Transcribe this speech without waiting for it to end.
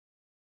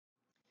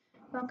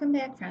Welcome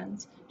back,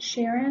 friends.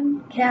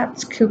 Sharon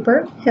Katz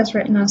Cooper has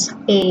written us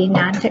a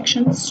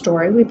nonfiction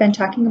story. We've been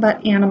talking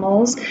about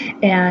animals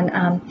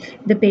and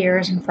the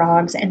bears and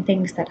frogs and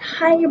things that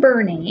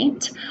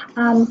hibernate.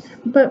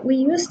 But we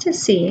used to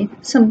see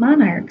some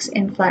monarchs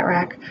in Flat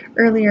Rock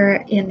earlier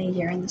in the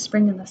year, in the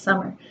spring and the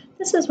summer.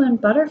 This is when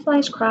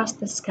butterflies cross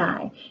the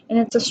sky, and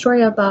it's a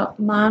story about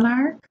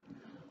monarch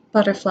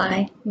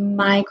butterfly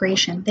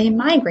migration. They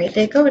migrate,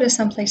 they go to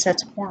someplace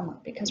that's warmer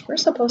because we're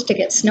supposed to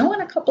get snow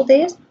in a couple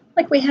days,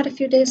 like we had a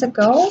few days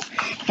ago,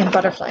 and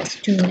butterflies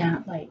do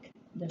not like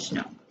the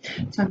snow.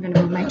 So I'm going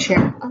to move my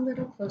chair a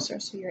little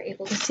closer so you're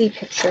able to see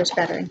pictures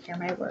better and hear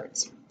my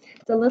words.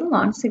 It's a little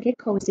long, so get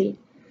cozy.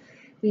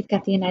 We've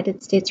got the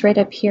United States right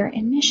up here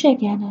in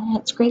Michigan, and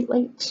its Great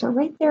Lakes are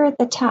right there at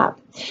the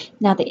top.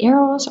 Now the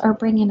arrows are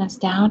bringing us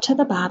down to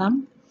the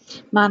bottom.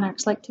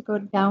 Monarchs like to go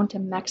down to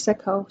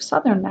Mexico,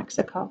 southern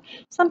Mexico.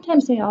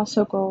 Sometimes they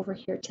also go over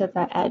here to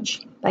the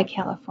edge by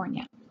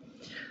California.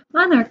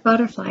 Monarch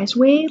butterflies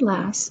weigh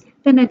less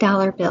than a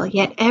dollar bill,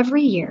 yet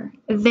every year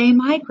they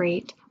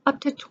migrate up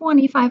to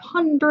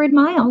 2,500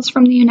 miles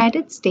from the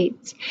United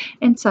States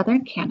and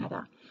southern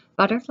Canada.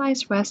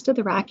 Butterflies west of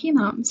the Rocky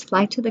Mountains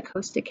fly to the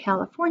coast of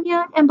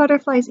California, and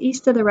butterflies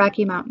east of the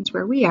Rocky Mountains,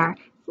 where we are,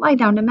 fly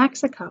down to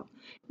Mexico.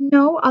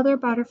 No other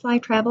butterfly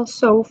travels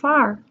so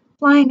far.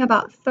 Flying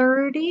about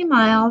 30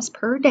 miles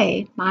per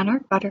day,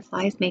 monarch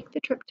butterflies make the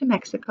trip to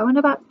Mexico in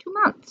about 2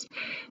 months.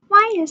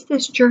 Why is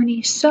this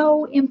journey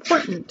so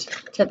important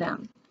to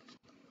them?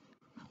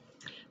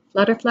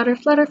 Flutter, flutter,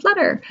 flutter,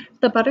 flutter.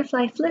 The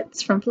butterfly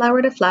flits from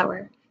flower to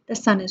flower. The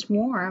sun is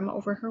warm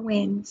over her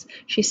wings.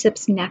 She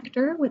sips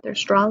nectar with her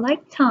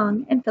straw-like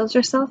tongue and fills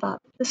herself up.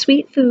 The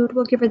sweet food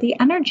will give her the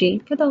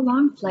energy for the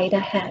long flight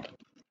ahead.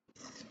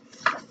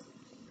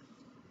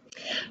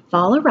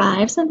 Fall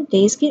arrives and the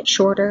days get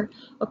shorter.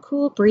 A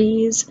cool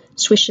breeze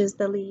swishes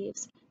the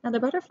leaves. Now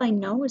the butterfly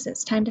knows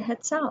it's time to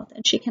head south,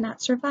 and she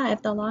cannot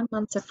survive the long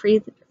months of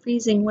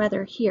freezing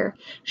weather here.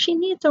 She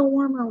needs a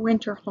warmer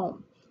winter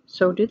home.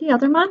 So do the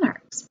other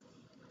monarchs.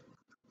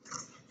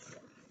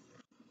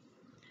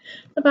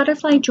 The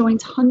butterfly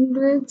joins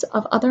hundreds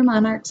of other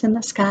monarchs in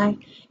the sky.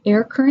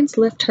 Air currents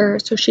lift her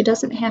so she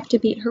doesn't have to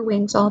beat her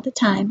wings all the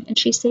time, and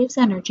she saves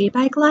energy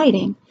by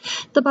gliding.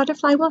 The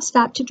butterfly will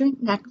stop to drink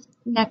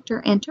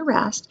nectar and to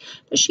rest,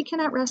 but she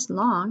cannot rest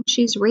long.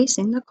 She's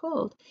racing the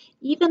cold.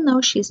 Even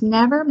though she's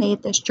never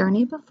made this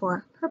journey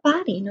before, her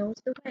body knows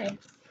the way.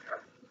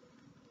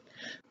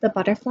 The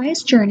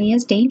butterfly's journey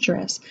is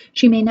dangerous.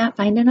 She may not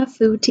find enough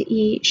food to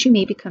eat. She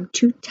may become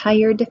too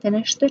tired to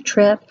finish the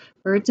trip.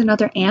 Birds and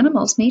other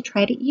animals may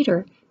try to eat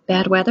her.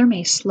 Bad weather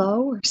may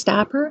slow or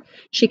stop her.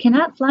 She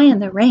cannot fly in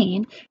the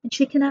rain, and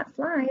she cannot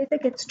fly if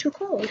it gets too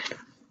cold.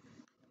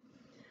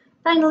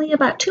 Finally,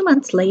 about 2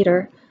 months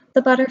later,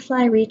 the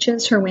butterfly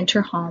reaches her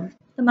winter home.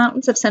 The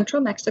mountains of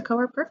central Mexico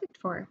are perfect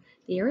for her.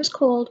 The air is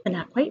cold, but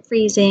not quite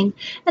freezing,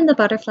 and the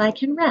butterfly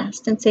can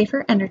rest and save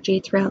her energy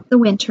throughout the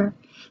winter.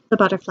 The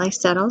butterfly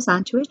settles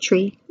onto a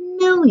tree.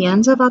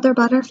 Millions of other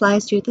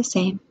butterflies do the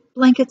same.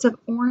 Blankets of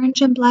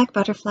orange and black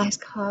butterflies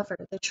cover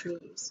the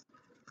trees.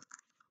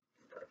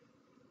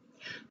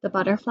 The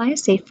butterfly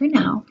is safe for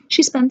now.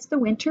 She spends the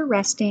winter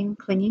resting,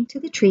 clinging to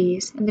the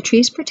trees, and the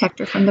trees protect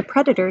her from the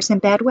predators and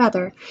bad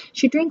weather.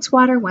 She drinks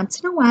water once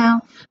in a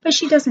while, but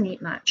she doesn't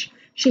eat much.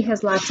 She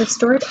has lots of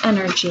stored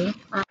energy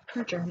on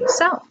her journey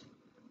south.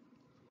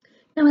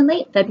 Now in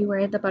late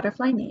February, the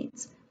butterfly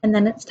mates, and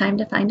then it's time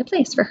to find a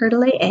place for her to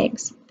lay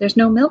eggs. There's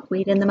no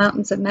milkweed in the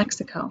mountains of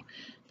Mexico.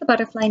 The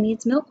butterfly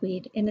needs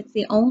milkweed, and it's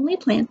the only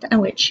plant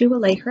on which she will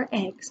lay her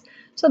eggs.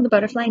 So the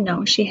butterfly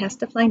knows she has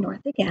to fly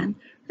north again.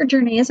 Her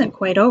journey isn't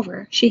quite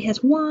over. She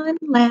has one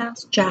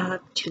last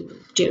job to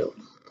do.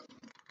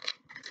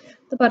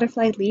 The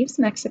butterfly leaves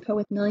Mexico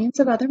with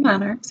millions of other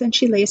monarchs, and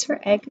she lays her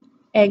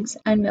eggs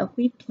on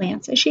milkweed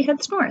plants as she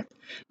heads north.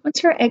 Once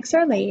her eggs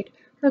are laid,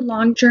 her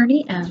long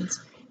journey ends,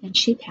 and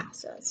she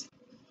passes.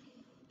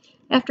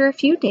 After a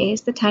few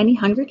days, the tiny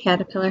hungry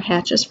caterpillar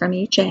hatches from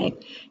each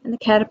egg, and the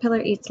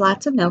caterpillar eats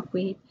lots of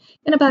milkweed.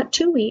 In about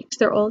 2 weeks,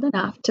 they're old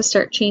enough to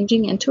start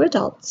changing into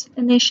adults,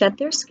 and they shed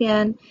their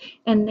skin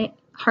and they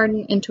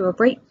harden into a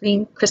bright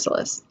green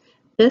chrysalis.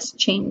 This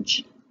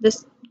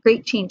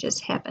great changes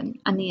happen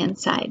on the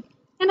inside.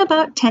 And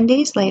about 10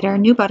 days later,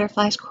 new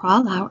butterflies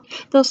crawl out.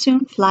 They'll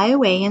soon fly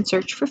away in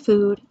search for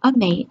food, a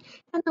mate,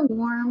 and the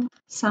warm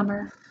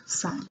summer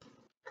sun.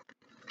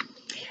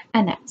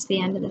 And that's the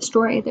end of the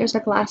story. There's a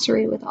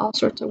glossary with all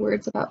sorts of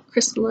words about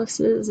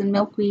chrysalises and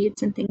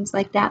milkweeds and things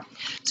like that.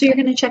 So you're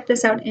going to check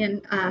this out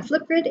in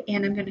Flipgrid,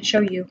 and I'm going to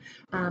show you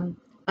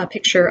a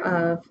picture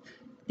of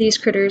these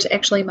critters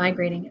actually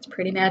migrating. It's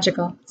pretty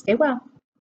magical. Stay well.